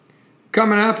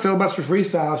Coming up, Filibuster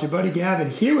Freestyle. It's your buddy Gavin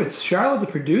here with Charlotte, the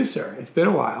producer. It's been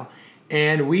a while.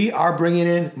 And we are bringing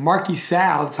in Marky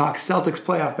Sal to talk Celtics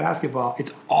playoff basketball.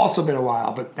 It's also been a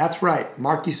while, but that's right.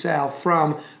 Marky Sal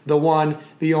from the one,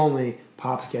 the only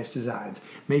Pop Sketch Designs.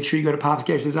 Make sure you go to Pop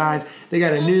Sketch Designs. They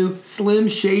got a new Slim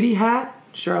Shady hat.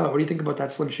 Charlotte, what do you think about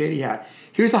that Slim Shady hat?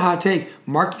 Here's a hot take.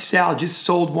 Marky Sal just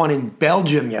sold one in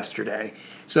Belgium yesterday.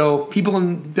 So people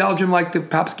in Belgium like the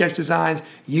Pop Sketch Designs.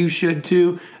 You should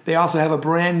too. They also have a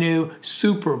brand new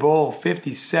Super Bowl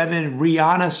 57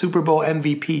 Rihanna Super Bowl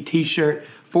MVP t-shirt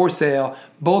for sale.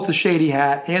 Both the Shady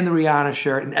hat and the Rihanna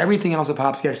shirt and everything else at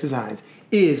Pop Sketch Designs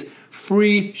is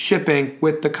free shipping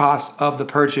with the cost of the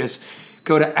purchase.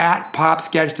 Go to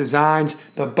 @PopSketchDesigns.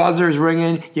 The buzzer's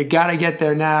ringing. You got to get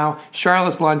there now.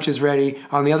 Charlotte's lunch is ready.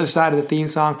 On the other side of the theme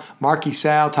song, Marky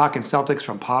Sal talking Celtics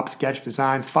from Pop Sketch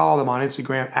Designs. Follow them on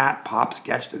Instagram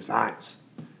 @PopSketchDesigns.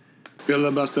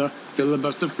 Filibuster,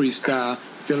 filibuster freestyle.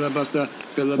 Filibuster,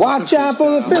 filibuster. Watch out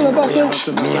for the filibuster.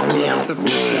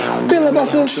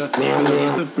 Filibuster.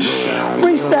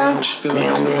 Freestyle.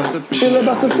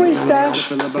 Filibuster freestyle.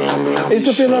 It's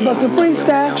the filibuster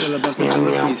freestyle.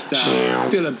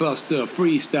 Filibuster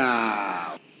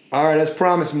freestyle. All right, as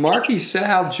promised, Marky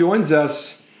Sal joins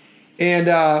us. And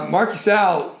Marky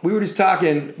Sal, we were just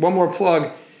talking, one more plug.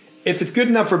 If it's good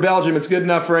enough for Belgium, it's good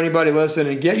enough for anybody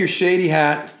listening. Get your Shady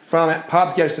hat from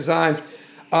Pop Sketch Designs.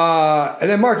 And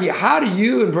then, Marky, how do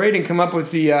you and Braden come up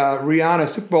with the Rihanna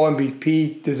Super Bowl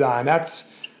MVP design? That's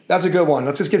a good one.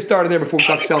 Let's just get started there before we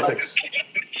talk Celtics.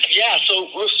 Yeah, so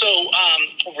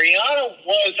Rihanna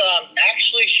was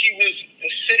actually, she was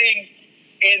sitting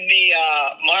in the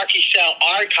Marky Sal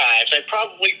archives. I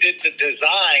probably did the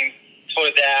design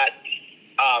for that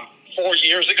 4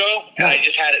 years ago, and nice. I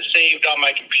just had it saved on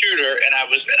my computer, and I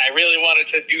really wanted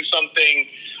to do something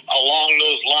along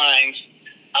those lines.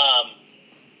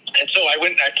 And so I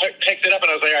went and I picked it up,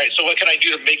 and I was like, all right, so what can I do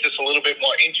to make this a little bit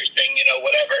more interesting,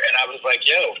 whatever. And I was like,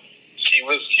 yo, she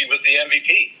was the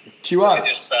MVP. She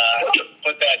was. I just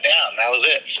put that down. That was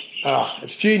it. Oh,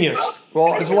 it's genius.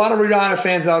 Well, there's a lot of Rihanna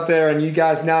fans out there, and you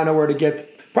guys now know where to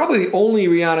get probably the only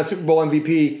Rihanna Super Bowl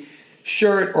MVP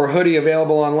shirt or hoodie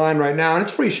available online right now, and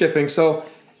it's free shipping. So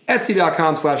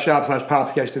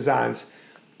Etsy.com/shop/PopSketchDesigns.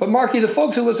 But Marky, the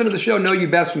folks who listen to the show know you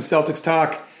best from Celtics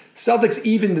Talk. Celtics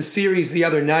evened the series the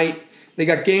other night. They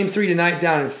got Game 3 tonight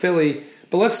down in Philly.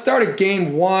 But let's start at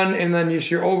Game 1 and then just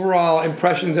your overall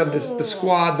impressions of the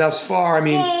squad thus far. I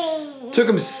mean, took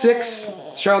them 6.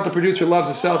 Charlotte, the producer, loves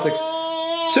the Celtics.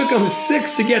 Took them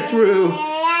 6 to get through.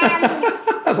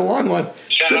 That's a long one.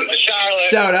 Shout out to Charlotte.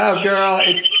 Shout out, girl.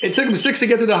 It took them 6 to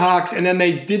get through the Hawks, and then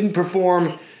they didn't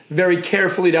perform very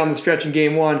carefully down the stretch in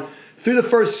Game 1. Through the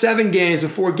first 7 games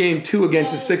before Game 2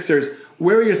 against the Sixers,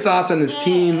 where are your thoughts on this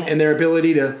team and their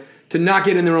ability to not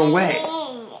get in their own way?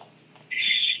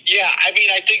 Yeah, I mean,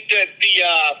 I think that the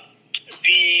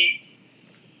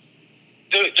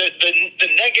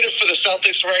negative for the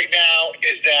Celtics right now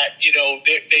is that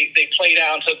they play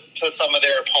down to some of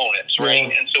their opponents, right?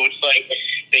 Yeah. And so it's like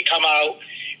they come out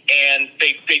and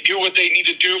they do what they need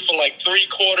to do for like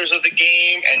 3/4 of the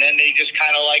game, and then they just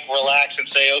kind of like relax and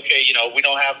say, okay, we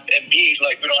don't have Embiid,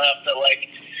 like we don't have to like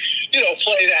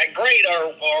play that great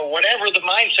or whatever the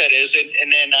mindset is,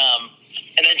 and then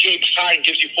James Harden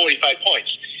gives you 45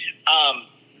 points.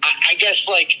 I guess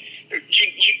like you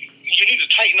need to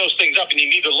tighten those things up, and you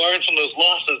need to learn from those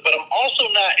losses. But I'm also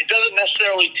not. It doesn't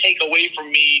necessarily take away from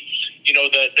me,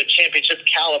 the championship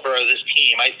caliber of this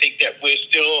team. I think that we're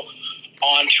still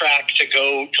on track to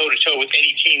go toe to toe with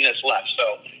any team that's left.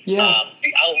 So the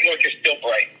outlook is still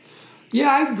bright. Yeah,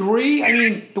 I agree. I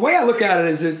mean, the way I look at it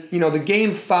is that, the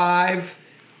Game 5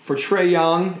 for Trae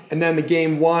Young and then the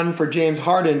Game 1 for James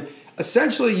Harden,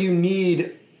 essentially you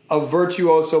need a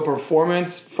virtuoso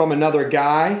performance from another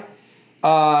guy,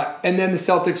 and then the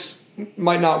Celtics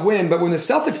might not win. But when the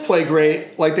Celtics play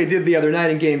great, like they did the other night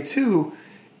in Game 2,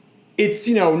 it's,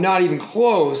 not even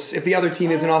close if the other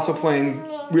team isn't also playing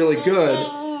really good.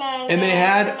 And they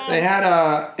had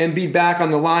Embiid back on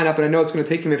the lineup, and I know it's going to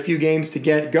take him a few games to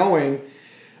get going.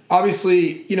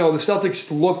 Obviously, the Celtics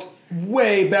looked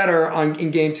way better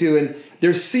in Game 2, and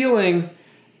their ceiling,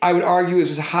 I would argue, is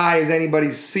as high as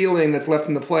anybody's ceiling that's left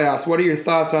in the playoffs. What are your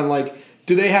thoughts on,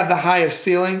 do they have the highest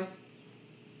ceiling?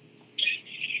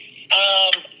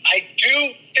 I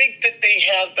do think that they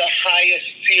have the highest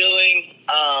ceiling,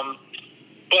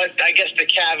 but I guess the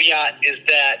caveat is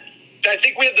that I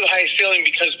think we have the highest ceiling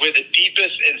because we're the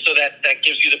deepest, and so that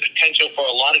gives you the potential for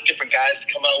a lot of different guys to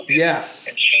come out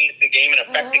and change the game and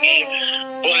affect the game.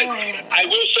 But I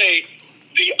will say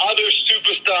the other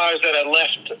superstars that are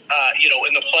left,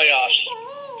 in the playoffs,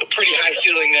 a pretty high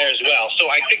ceiling there as well. So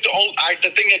I think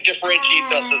the thing that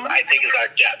differentiates us is our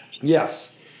depth.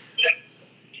 Yes.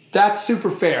 That's super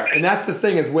fair. And that's the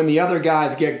thing is when the other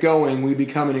guys get going, we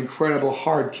become an incredible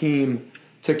hard team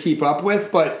to keep up with.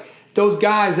 But those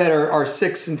guys that are our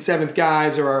 6th and 7th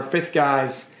guys or our 5th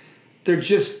guys, they're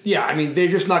just they're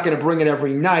just not going to bring it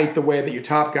every night the way that your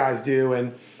top guys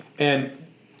do. And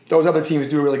those other teams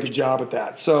do a really good job at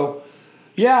that. So,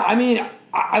 yeah, I mean,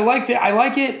 I like it. I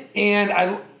like it. And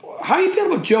how do you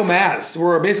feel about Joe Maz?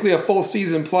 We're basically a full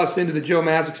season plus into the Joe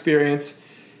Maz experience.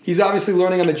 He's obviously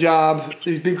learning on the job.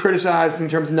 He's been criticized in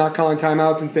terms of not calling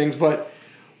timeouts and things, but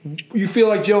you feel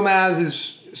like Joe Maz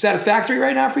is satisfactory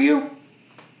right now for you?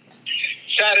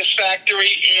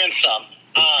 Satisfactory and some.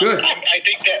 Good. I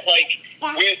think that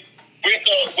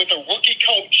with a rookie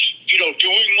coach,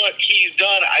 doing what he's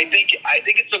done, I think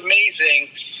it's amazing.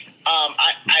 I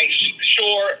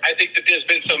think that there's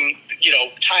been some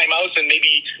timeouts and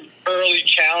maybe early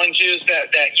challenges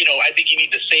that I think you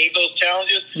need to save those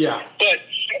challenges. Yeah. But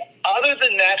other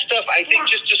than that stuff, I think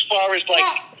just as far as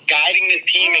guiding the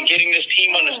team and getting this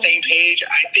team on the same page,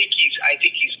 I think he's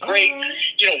great.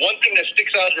 One thing that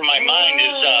sticks out in my mind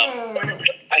is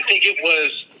I think it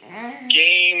was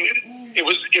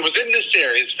in this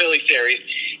series, Philly series,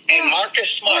 and Marcus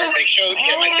Smart, they showed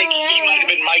him, I think he might have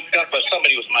been mic'd up or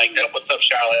somebody was mic'd up. What's up,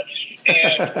 Charlotte?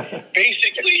 And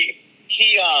basically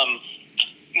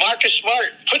Marcus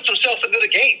Smart puts himself into the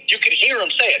game. You could hear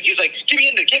him say it. He's like, give me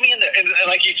in there. And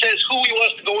like he says who he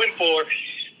wants to go in for.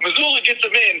 Missoula gets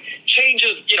him in,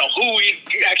 changes, who he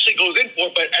actually goes in for.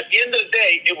 But at the end of the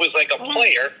day, it was like a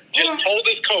player just told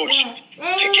his coach to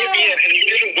get me in, and he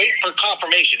didn't wait for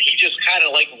confirmation. He just kind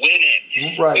of went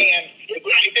in. Right. And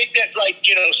I think that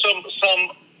some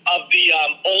of the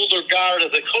older guard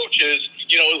of the coaches,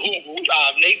 who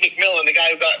Nate McMillan, the guy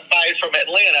who got fired from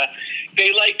Atlanta,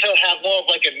 they like to have more of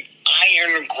an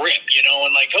iron grip, and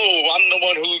I'm the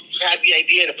one who had the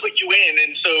idea to put you in,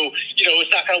 and so,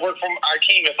 it's not going to work for our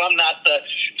team if I'm not the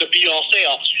be-all,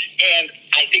 say-all. And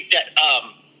I think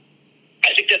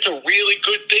that's a really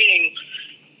good thing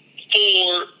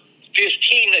for this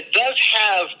team that does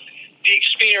have the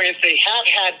experience. They have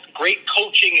had great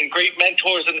coaching and great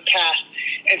mentors in the past,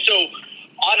 and so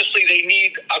honestly, they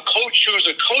need a coach who's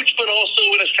a coach, but also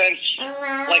in a sense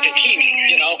like a teammate,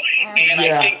 And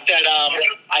yeah. I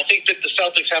think that the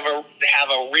Celtics have a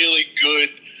really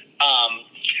good.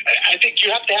 I think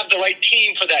you have to have the right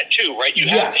team for that too, right? You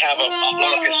have to have a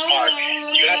Marcus Smart.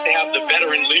 You have to have the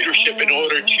veteran leadership in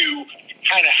order to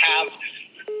kind of have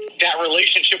that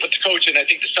relationship with the coach, and I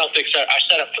think the Celtics are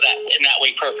set up for that in that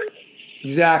way perfectly.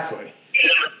 Exactly.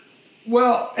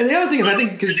 Well, and the other thing is, I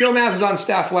think, because Joe Maz was on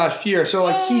staff last year, so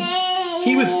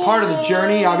he was part of the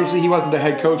journey. Obviously, he wasn't the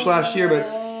head coach last year, but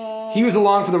he was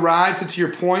along for the ride. So to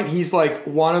your point, he's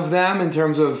one of them in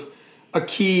terms of a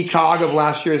key cog of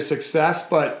last year's success.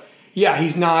 But yeah,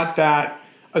 he's not that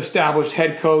established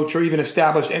head coach or even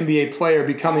established NBA player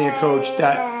becoming a coach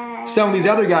that some of these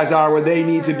other guys are, where they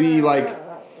need to be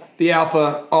the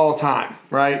alpha all the time,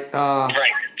 right?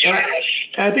 Right. Yeah.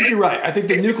 And I think you're right. I think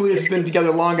the nucleus has been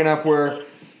together long enough where,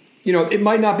 it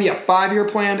might not be a 5-year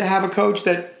plan to have a coach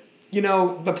that,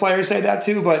 the players say that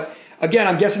to. But again,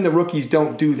 I'm guessing the rookies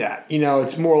don't do that.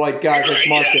 It's more like guys like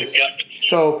Marcus. Yeah.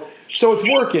 So it's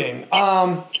working.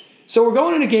 So we're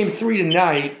going into game 3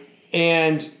 tonight.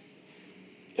 And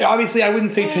obviously I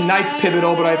wouldn't say tonight's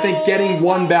pivotal, but I think getting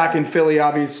one back in Philly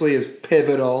obviously is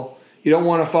pivotal. You don't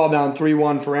want to fall down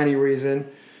 3-1 for any reason.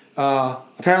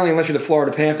 Apparently, unless you're the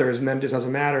Florida Panthers, and then it just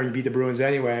doesn't matter. You beat the Bruins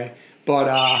anyway. But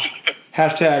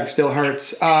hashtag still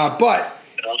hurts. But,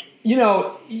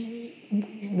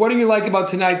 what do you like about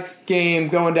tonight's game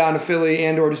going down to Philly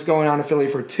and or just going down to Philly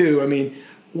for 2? I mean,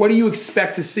 what do you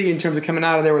expect to see in terms of coming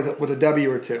out of there with a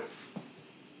W or 2?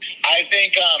 I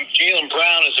think Jaylen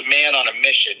Brown is a man on a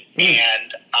mission.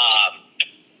 And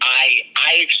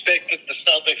I expect that the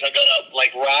Celtics are going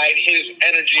to ride his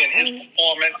energy and his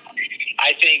performance.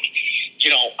 I think,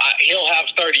 he'll have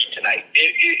 30 tonight.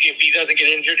 If he doesn't get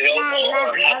injured, he'll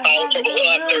have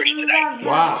 30 tonight.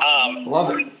 Wow. Love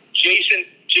it.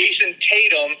 Jason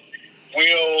Tatum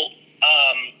will,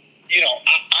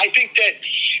 I think that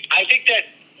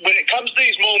when it comes to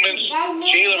these moments,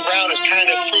 Jaylen Brown has kind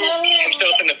of proved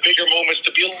himself in the bigger moments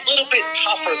to be a little bit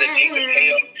tougher than Jason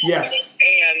Tatum. Yes.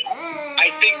 And I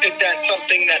think that that's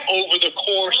something that over the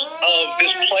course of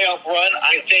this playoff run,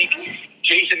 I think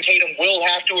Jason Tatum will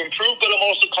have to improve, but I'm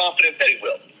also confident that he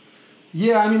will.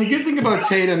 Yeah, I mean, the good thing about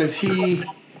Tatum is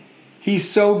he's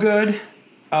so good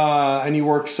and he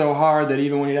works so hard that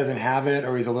even when he doesn't have it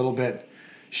or he's a little bit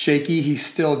shaky, he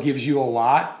still gives you a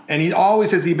lot. And he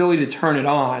always has the ability to turn it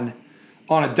on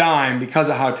on a dime because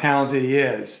of how talented he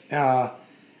is. And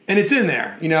it's in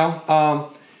there,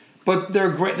 But they're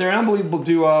great. They're an unbelievable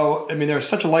duo. I mean, they're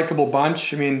such a likable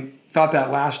bunch. I mean, thought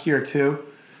that last year too.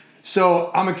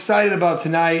 So I'm excited about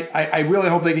tonight. I really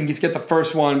hope they can just get the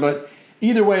first one. But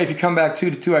either way, if you come back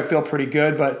 2-2, I feel pretty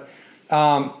good. But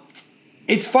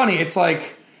it's funny. It's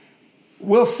like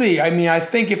we'll see. I mean, I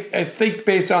think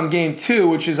based on game 2,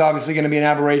 which is obviously going to be an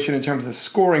aberration in terms of the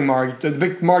scoring margin,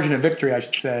 the margin of victory, I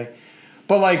should say.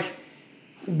 But like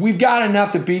we've got enough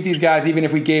to beat these guys, even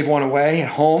if we gave one away at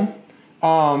home.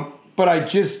 But I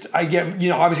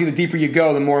get, obviously the deeper you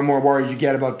go, the more and more worried you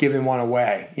get about giving one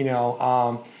away,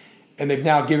 and they've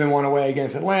now given one away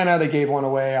against Atlanta. They gave one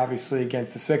away, obviously,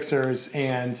 against the Sixers.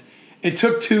 And it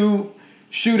took 2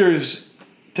 shooters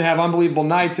to have unbelievable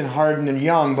nights in Harden and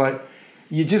Young, but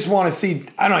you just want to see,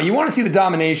 you want to see the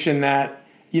domination that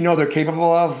they're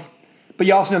capable of, but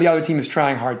you also know the other team is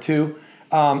trying hard too.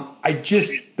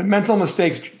 The mental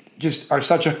mistakes just are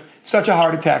such a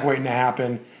heart attack waiting to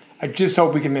happen. I just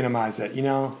hope we can minimize it, Yeah,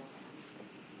 and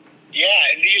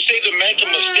you say the mental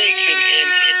mistakes,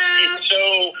 and it's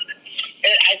so.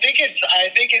 And I think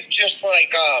it's just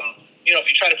like if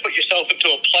you try to put yourself into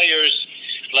a player's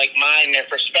like mind, their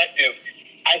perspective.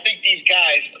 I think these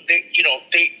guys, they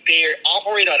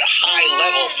operate at a high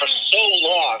level for so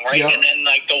long, right? Yep. And then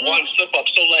like the one slip up.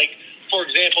 So like for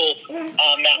example,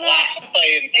 that last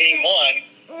play in game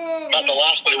 1, not the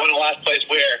last play, one of the last plays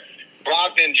where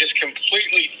Brogdon just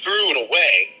completely threw it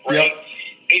away, right? Yep.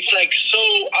 It's like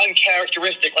so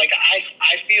uncharacteristic. Like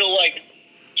I feel like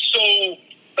so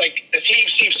like the team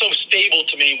seems so stable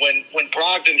to me when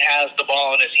Brogdon has the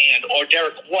ball in his hand or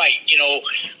Derek White,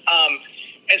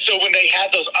 and so when they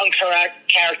have those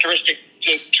uncharacteristic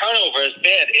turnovers,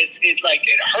 man, it's like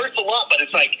it hurts a lot, but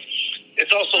it's like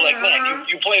it's also like, man,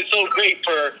 you played so great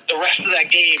for the rest of that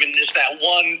game, and just that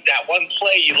one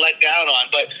play you let down on.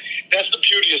 But that's the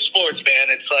beauty of sports, man.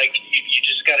 It's like you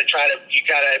just gotta try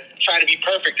to be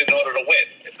perfect in order to win.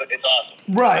 It's awesome.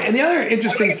 Right, and the other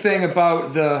interesting thing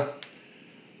about the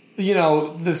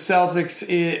Celtics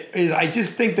is I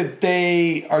just think that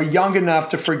they are young enough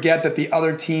to forget that the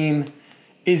other team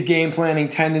is game planning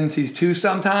tendencies too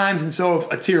sometimes, and so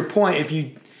to your point, if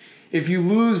you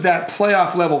lose that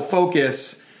playoff level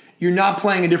focus, you're not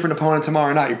playing a different opponent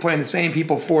tomorrow night. You're playing the same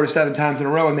people 4 to 7 times in a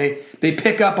row, and they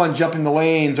pick up on jumping the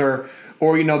lanes or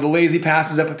the lazy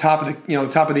passes up the top of the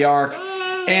top of the arc,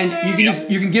 and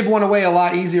you can give one away a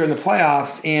lot easier in the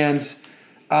playoffs. And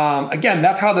again,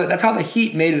 that's how the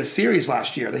Heat made it a series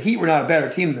last year. The Heat were not a better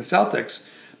team than the Celtics,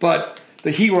 but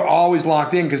the Heat were always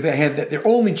locked in because they had their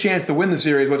only chance to win the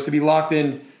series was to be locked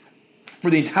in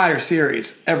for the entire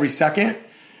series every second.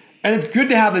 And it's good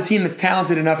to have the team that's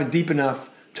talented enough and deep enough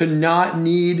to not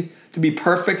need to be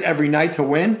perfect every night to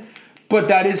win. But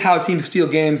that is how teams steal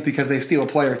games because they steal a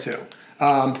player or two.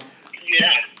 Yeah.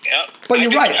 But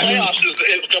you're right.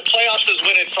 The playoffs is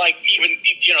when it's like even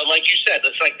like you said,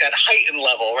 it's like that heightened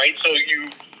level, right? So you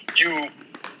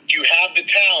have the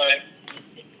talent,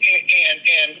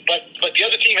 but the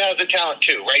other team has the talent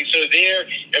too, right? So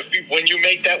when you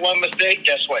make that one mistake,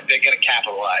 guess what? They're going to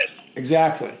capitalize.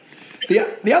 Exactly.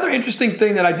 The other interesting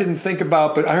thing that I didn't think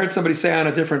about, but I heard somebody say on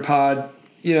a different pod,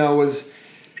 was,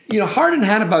 Harden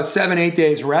had about 7-8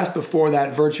 days rest before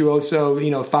that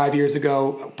virtuoso, 5 years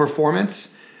ago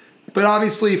performance. But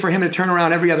obviously for him to turn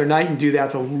around every other night and do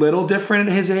that's a little different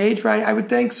at his age, right? I would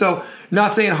think. So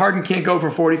not saying Harden can't go for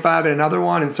 45 in another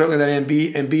one, and certainly that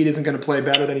Embiid isn't going to play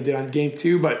better than he did on game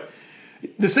 2, but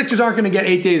the Sixers aren't going to get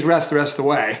 8 days rest the rest of the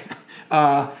way.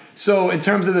 So in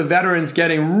terms of the veterans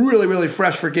getting really, really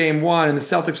fresh for game 1, and the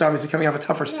Celtics obviously coming off a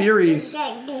tougher series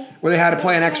where they had to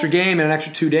play an extra game in an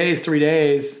extra 2 days, 3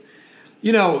 days,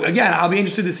 again, I'll be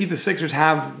interested to see if the Sixers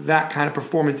have that kind of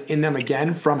performance in them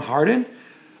again from Harden.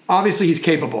 Obviously, he's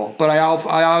capable, but I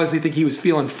obviously think he was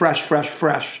feeling fresh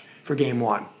for game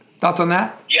 1. Thoughts on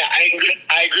that? Yeah, I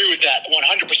agree with that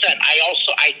 100%.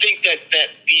 I think that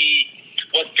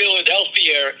what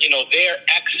Philadelphia, their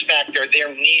X factor, their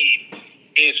need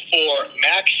is for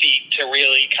Maxey to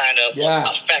really kind of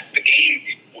affect the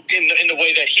game in the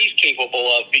way that he's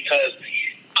capable of, because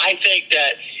I think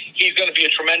that he's going to be a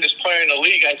tremendous player in the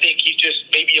league. I think he's just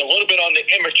maybe a little bit on the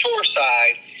immature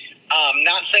side.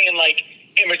 Not saying like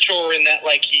immature in that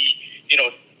like he,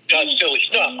 does silly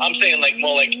stuff. I'm saying like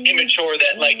more like immature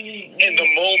that like in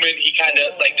the moment he kind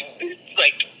of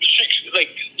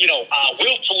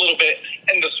wilts a little bit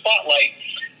in the spotlight.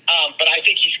 But I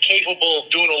think he's capable of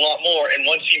doing a lot more, and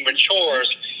once he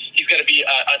matures, he's going to be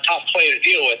a tough player to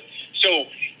deal with. So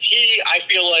I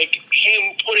feel like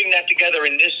him putting that together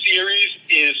in this series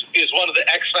is one of the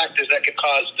X factors that could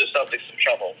cause the Celtics some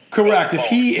trouble. Correct. If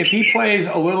he plays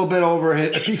a little bit over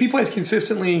if he plays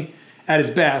consistently at his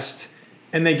best,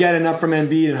 and they get enough from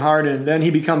Embiid and Harden, then he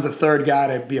becomes a third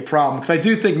guy to be a problem. Because I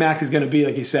do think Max is going to be,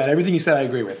 like you said, everything you said I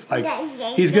agree with. Like,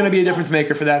 he's going to be a difference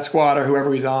maker for that squad or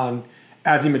whoever he's on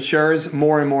as he matures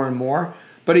more and more and more.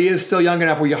 But he is still young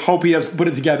enough where you hope he does put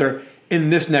it together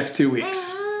in this next 2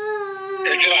 weeks.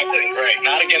 Exactly, right.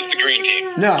 Not against the green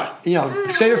team. No,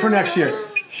 save it for next year.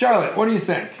 Charlotte, what do you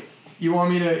think? You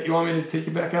want me to take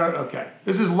you back out? Okay.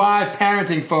 This is live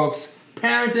parenting, folks.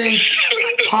 Parenting,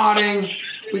 potting.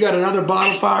 We got another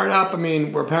bottle fired up. I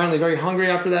mean, we're apparently very hungry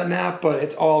after that nap, but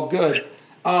it's all good.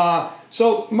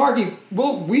 So, Marky,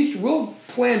 we'll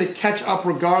plan to catch up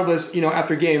regardless,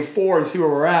 after Game 4 and see where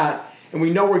we're at. And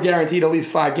we know we're guaranteed at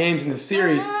least 5 games in the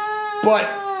series.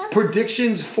 But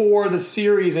predictions for the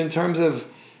series in terms of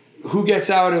who gets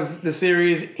out of the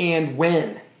series and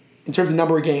when, in terms of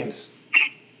number of games.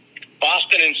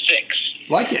 Boston in 6.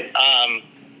 Like it.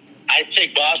 I'd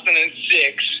take Boston in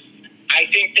 6. I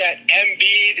think that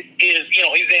Embiid is,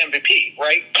 he's the MVP,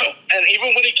 right? And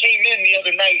even when he came in the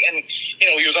other night and,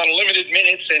 he was on limited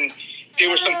minutes and there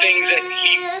were some things that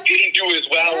he didn't do as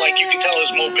well. Like you could tell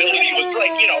his mobility was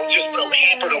just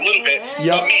hampered a little bit.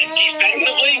 Yep. But man,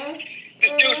 defensively,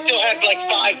 this dude still had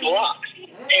 5 blocks.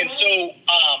 And so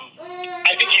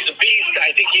I think he's a beast.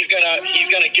 I think he's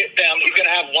gonna get them. He's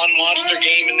gonna have one monster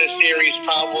game in this series,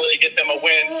 probably get them a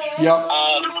win. Yep.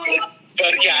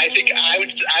 But yeah, I think I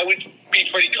would be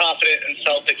pretty confident in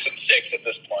Celtics in 6 at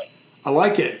this point. I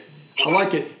like it.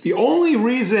 The only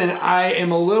reason I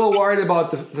am a little worried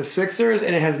about the Sixers,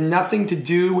 and it has nothing to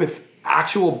do with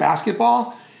actual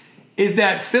basketball, is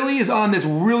that Philly is on this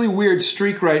really weird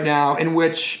streak right now in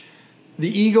which the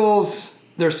Eagles,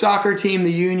 their soccer team,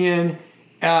 the Union,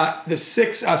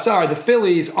 the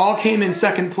Phillies all came in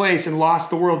second place and lost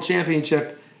the World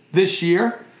Championship this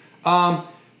year.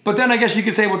 But then I guess you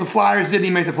could say, well, the Flyers didn't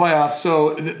even make the playoffs,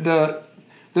 so the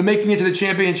making it to the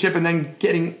championship and then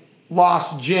getting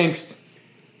lost, jinxed,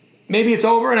 maybe it's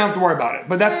over and I don't have to worry about it.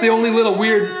 But that's the only little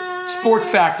weird sports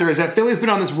factor is that Philly's been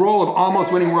on this roll of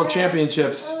almost winning world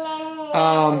championships.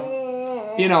 And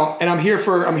I'm here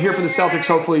for the Celtics,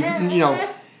 hopefully,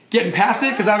 getting past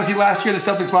it, because obviously last year the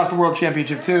Celtics lost the world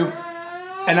championship too.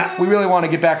 And we really want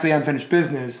to get back to the unfinished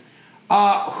business.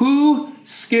 Who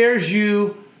scares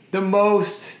you the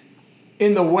most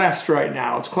in the West right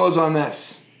now? Let's close on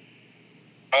this.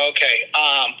 Okay.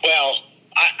 Well,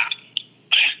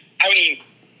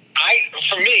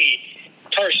 for me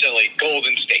personally,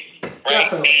 Golden State, right?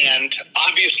 Definitely. And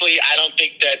obviously, I don't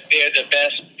think that they're the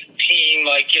best team.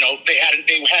 They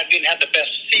didn't have the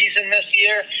best season this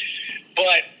year,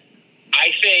 but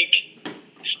I think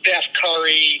Steph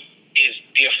Curry is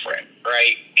different,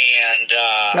 right? And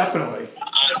Definitely.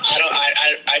 I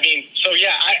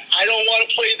don't want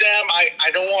to play them.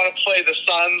 I don't want to play the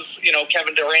Suns.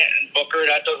 Kevin Durant and Booker.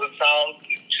 That doesn't sound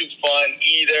too fun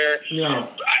either. No.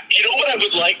 You know what I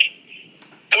would like?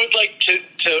 I would like to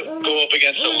go up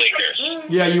against the Lakers.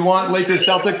 Yeah, you want Lakers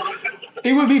Celtics?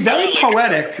 It would be very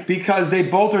poetic because they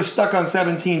both are stuck on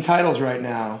 17 titles right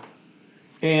now.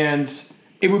 And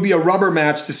it would be a rubber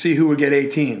match to see who would get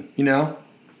 18,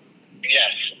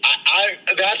 Yes.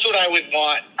 That's what I would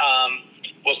want.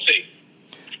 We'll see.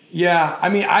 Yeah,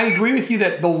 I agree with you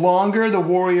that the longer the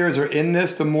Warriors are in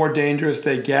this, the more dangerous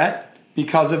they get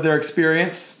because of their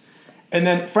experience. And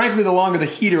then, frankly, the longer the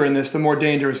Heat are in this, the more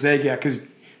dangerous they get because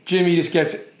Jimmy just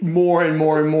gets more and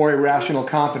more and more irrational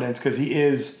confidence because he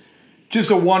is just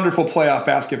a wonderful playoff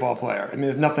basketball player.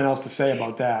 There's nothing else to say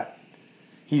about that.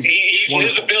 His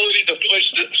ability to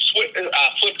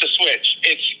flip the switch.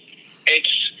 It's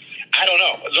I don't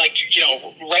know.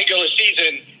 Regular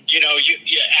season, you're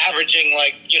averaging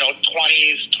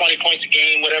 20 points a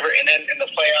game, whatever, and then in the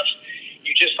playoffs,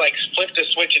 you just flip the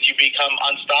switch and you become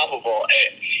unstoppable.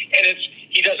 And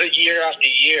he does it year after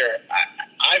year.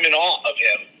 I'm in awe of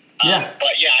him. Yeah.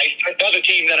 But yeah,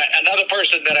 another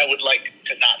person that I would like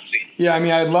to not see. Yeah,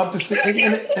 I'd love to see.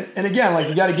 And again,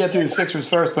 you got to get through the Sixers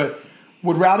first, but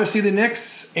would rather see the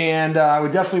Knicks, and I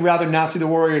would definitely rather not see the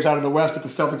Warriors out of the West if the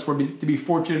Celtics were to be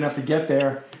fortunate enough to get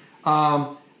there.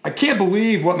 I can't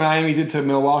believe what Miami did to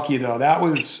Milwaukee, though. That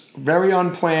was very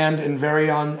unplanned and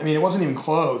it wasn't even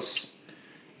close.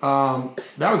 That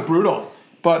was brutal.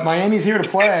 But Miami's here to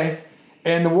play,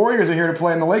 and the Warriors are here to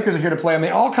play, and the Lakers are here to play, and they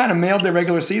all kind of mailed their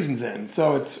regular seasons in.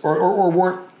 So it's or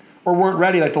weren't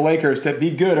ready like the Lakers to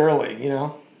be good early,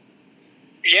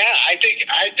 Yeah, I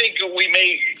think we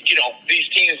may, these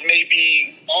teams may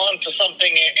be on to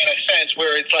something in a sense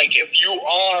where it's if you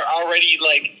are already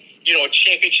a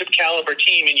championship caliber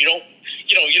team, and you don't.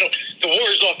 The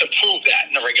Warriors don't have to prove that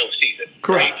in the regular season.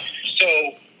 Correct. Right?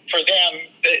 So for them,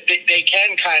 they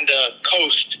can kind of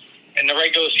coast in the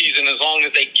regular season as long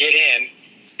as they get in,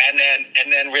 and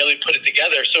then really put it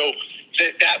together. So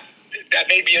that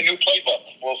may be a new playbook.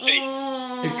 We'll see.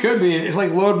 It could be. It's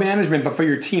like load management, but for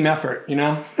your team effort.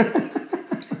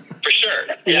 For sure.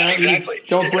 Yeah, exactly.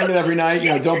 Don't bring it every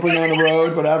night. Don't bring it on the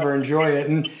road. Whatever. Enjoy it.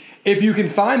 And if you can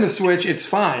find the switch, it's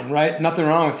fine. Right? Nothing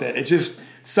wrong with it. It's just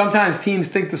sometimes teams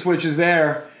think the switch is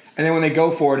there, and then when they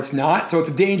go for it, it's not. So it's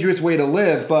a dangerous way to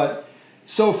live. But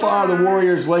so far, the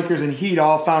Warriors, Lakers, and Heat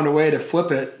all found a way to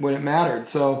flip it when it mattered.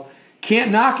 So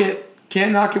can't knock it.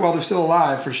 Can't knock it while they're still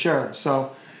alive, for sure.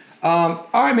 So, all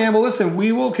right, man. Well, listen,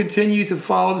 we will continue to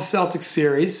follow the Celtics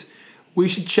series. We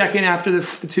should check in after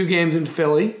the 2 games in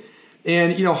Philly.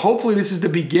 And, hopefully this is the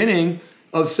beginning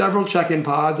of several check-in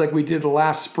pods like we did the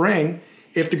last spring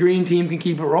if the green team can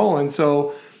keep it rolling.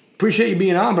 So appreciate you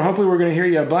being on, but hopefully we're going to hear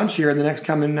you a bunch here in the next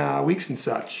coming weeks and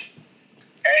such.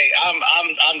 Hey,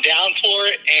 I'm down for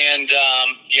it, and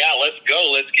let's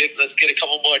go. Let's get a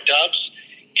couple more dubs,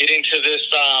 get into this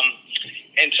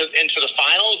into the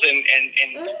finals, and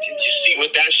just see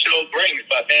what that show brings.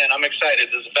 But man, I'm excited.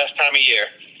 This is the best time of year.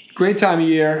 Great time of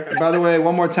year. And by the way,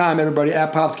 one more time, everybody,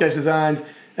 at Pop Sketch Designs.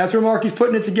 That's where Marky's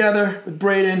putting it together with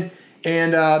Braden,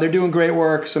 and they're doing great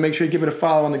work. So make sure you give it a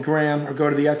follow on the gram or go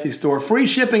to the Etsy store. Free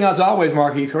shipping as always,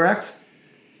 Marky, correct?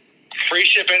 Free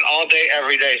shipping all day,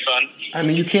 every day, son. I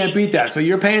mean, you can't beat that. So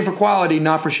you're paying for quality,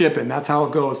 not for shipping. That's how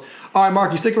it goes. All right,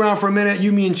 Marky, stick around for a minute.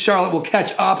 You, me, and Charlotte will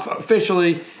catch up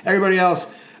officially. Everybody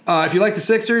else, if you like the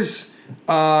Sixers,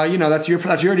 that's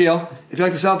your deal. If you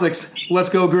like the Celtics, let's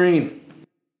go green.